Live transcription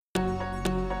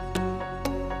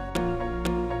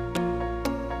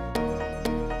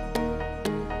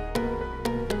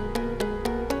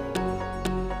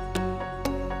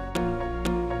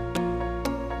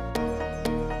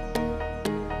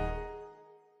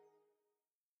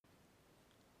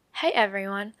Hey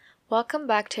everyone, welcome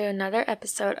back to another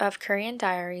episode of Korean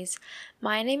Diaries.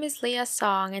 My name is Leah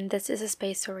Song, and this is a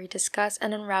space where we discuss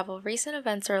and unravel recent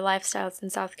events or lifestyles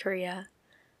in South Korea.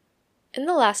 In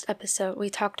the last episode, we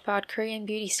talked about Korean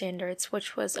beauty standards,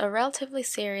 which was a relatively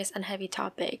serious and heavy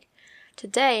topic.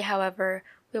 Today, however,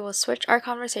 we will switch our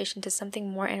conversation to something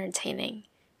more entertaining: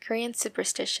 Korean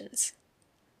superstitions.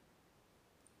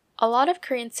 A lot of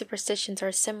Korean superstitions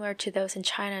are similar to those in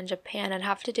China and Japan and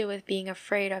have to do with being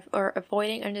afraid of or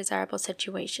avoiding undesirable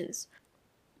situations.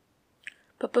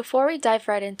 But before we dive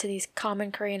right into these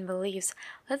common Korean beliefs,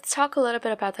 let's talk a little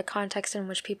bit about the context in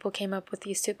which people came up with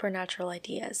these supernatural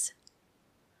ideas.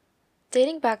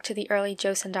 Dating back to the early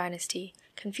Joseon dynasty,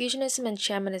 Confucianism and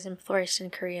shamanism flourished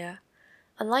in Korea.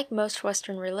 Unlike most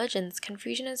Western religions,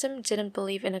 Confucianism didn't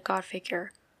believe in a god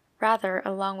figure. Rather,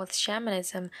 along with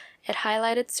shamanism, it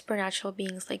highlighted supernatural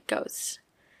beings like ghosts.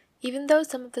 Even though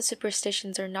some of the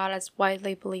superstitions are not as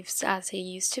widely believed as they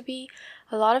used to be,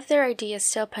 a lot of their ideas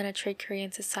still penetrate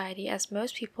Korean society, as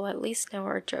most people at least know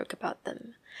or joke about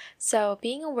them. So,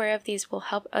 being aware of these will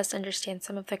help us understand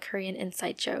some of the Korean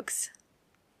inside jokes.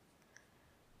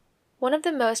 One of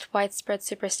the most widespread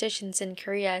superstitions in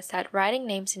Korea is that writing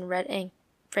names in red ink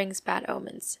brings bad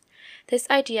omens. This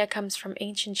idea comes from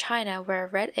ancient China, where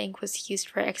red ink was used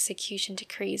for execution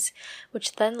decrees,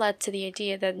 which then led to the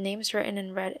idea that names written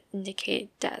in red indicate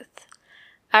death.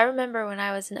 I remember when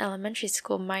I was in elementary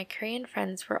school, my Korean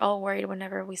friends were all worried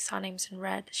whenever we saw names in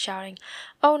red, shouting,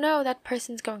 "Oh no, that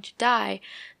person's going to die."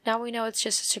 Now we know it's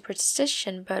just a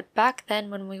superstition, but back then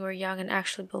when we were young and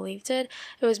actually believed it,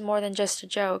 it was more than just a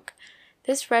joke.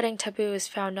 This red ink taboo is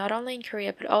found not only in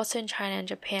Korea but also in China and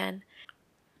Japan.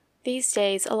 These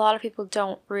days, a lot of people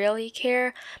don't really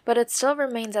care, but it still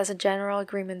remains as a general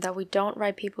agreement that we don't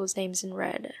write people's names in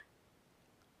red.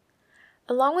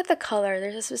 Along with the color,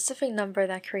 there's a specific number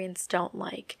that Koreans don't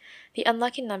like. The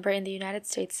unlucky number in the United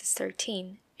States is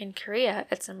 13. In Korea,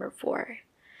 it's number 4.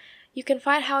 You can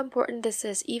find how important this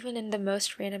is even in the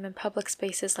most random and public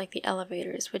spaces like the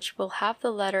elevators, which will have the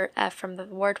letter F from the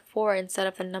word 4 instead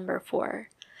of the number 4.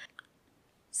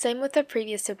 Same with the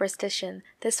previous superstition,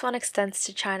 this one extends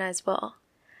to China as well.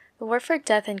 The word for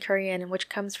death in Korean, which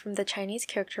comes from the Chinese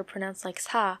character pronounced like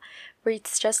sa,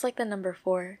 reads just like the number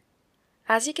 4.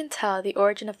 As you can tell, the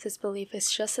origin of this belief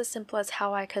is just as simple as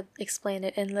how I could explain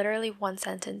it in literally one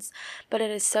sentence, but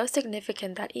it is so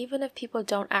significant that even if people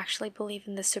don't actually believe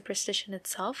in the superstition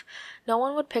itself, no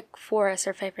one would pick 4 as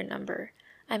their favorite number.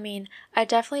 I mean, I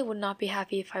definitely would not be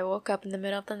happy if I woke up in the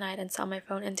middle of the night and saw my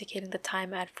phone indicating the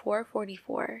time at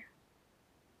 4:44.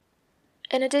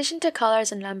 In addition to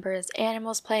colors and numbers,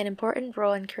 animals play an important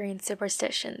role in Korean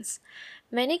superstitions.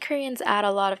 Many Koreans add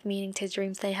a lot of meaning to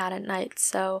dreams they had at night,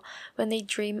 so when they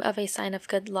dream of a sign of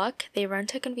good luck, they run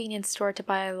to a convenience store to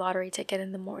buy a lottery ticket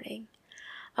in the morning.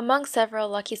 Among several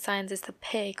lucky signs is the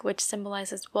pig, which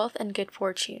symbolizes wealth and good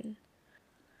fortune.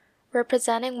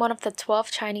 Representing one of the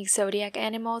 12 Chinese zodiac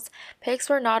animals, pigs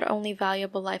were not only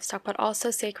valuable livestock but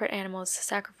also sacred animals to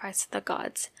sacrifice to the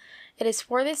gods. It is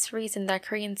for this reason that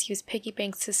Koreans use piggy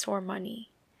banks to store money.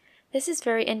 This is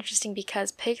very interesting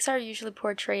because pigs are usually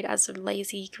portrayed as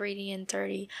lazy, greedy, and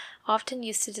dirty, often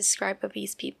used to describe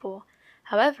obese people.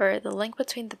 However, the link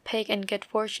between the pig and good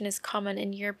fortune is common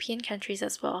in European countries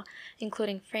as well,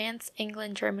 including France,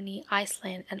 England, Germany,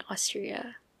 Iceland, and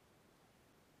Austria.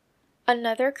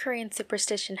 Another Korean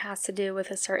superstition has to do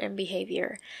with a certain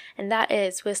behavior, and that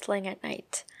is whistling at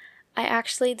night. I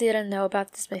actually didn't know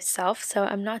about this myself, so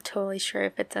I'm not totally sure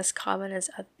if it's as common as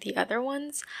the other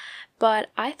ones, but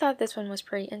I thought this one was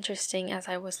pretty interesting as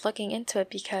I was looking into it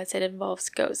because it involves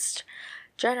ghosts.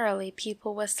 Generally,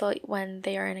 people whistle when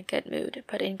they are in a good mood,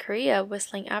 but in Korea,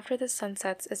 whistling after the sun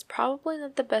sets is probably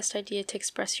not the best idea to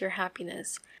express your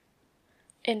happiness.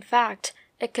 In fact,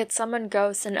 it could summon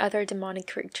ghosts and other demonic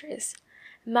creatures.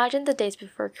 Imagine the days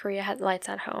before Korea had lights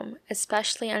at home,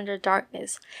 especially under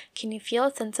darkness. Can you feel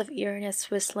a sense of eeriness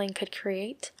whistling could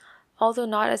create? Although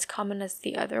not as common as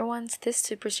the other ones, this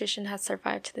superstition has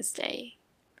survived to this day.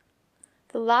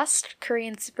 The last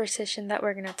Korean superstition that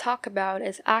we're going to talk about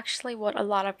is actually what a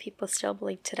lot of people still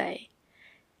believe today.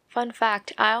 Fun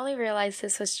fact, I only realized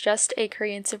this was just a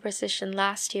Korean superstition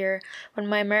last year when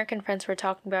my American friends were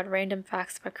talking about random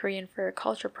facts about Korean for a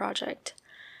culture project.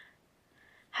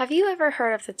 Have you ever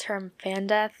heard of the term fan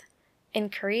death? In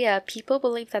Korea, people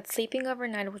believe that sleeping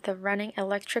overnight with a running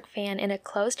electric fan in a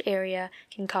closed area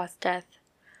can cause death.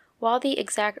 While the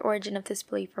exact origin of this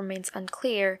belief remains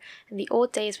unclear, in the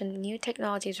old days when new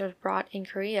technologies were brought in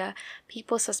Korea,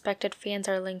 people suspected fans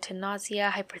are linked to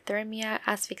nausea, hypothermia,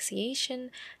 asphyxiation,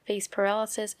 face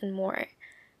paralysis, and more.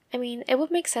 I mean, it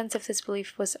would make sense if this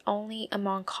belief was only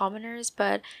among commoners,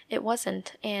 but it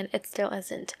wasn't, and it still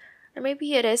isn't. Or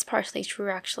maybe it is partially true,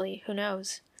 actually, who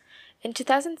knows? In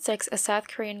 2006, a South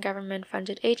Korean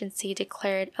government-funded agency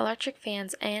declared electric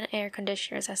fans and air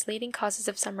conditioners as leading causes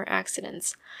of summer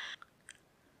accidents.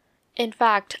 In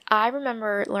fact, I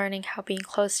remember learning how being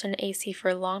close to an AC for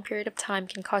a long period of time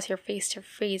can cause your face to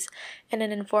freeze in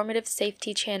an informative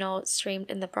safety channel streamed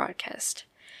in the broadcast.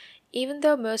 Even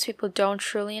though most people don't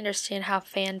truly understand how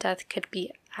fan death could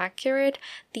be accurate,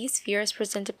 these fears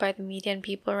presented by the media and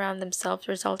people around themselves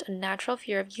result in natural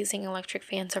fear of using electric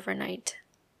fans overnight.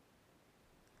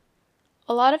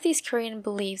 A lot of these Korean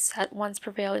beliefs that once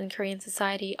prevailed in Korean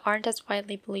society aren't as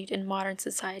widely believed in modern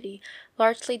society,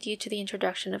 largely due to the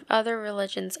introduction of other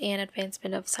religions and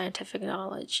advancement of scientific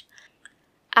knowledge.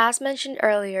 As mentioned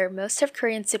earlier, most of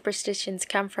Korean superstitions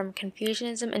come from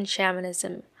Confucianism and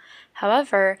shamanism.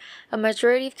 However, a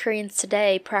majority of Koreans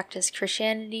today practice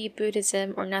Christianity,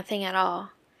 Buddhism, or nothing at all.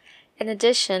 In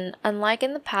addition, unlike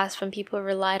in the past when people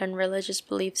relied on religious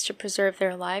beliefs to preserve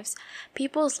their lives,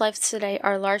 people's lives today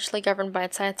are largely governed by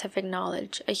scientific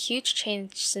knowledge, a huge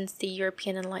change since the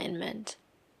European Enlightenment.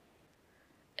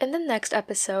 In the next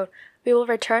episode, we will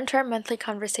return to our monthly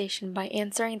conversation by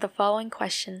answering the following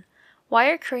question: why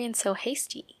are Koreans so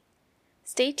hasty?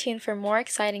 Stay tuned for more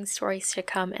exciting stories to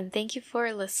come, and thank you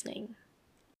for listening.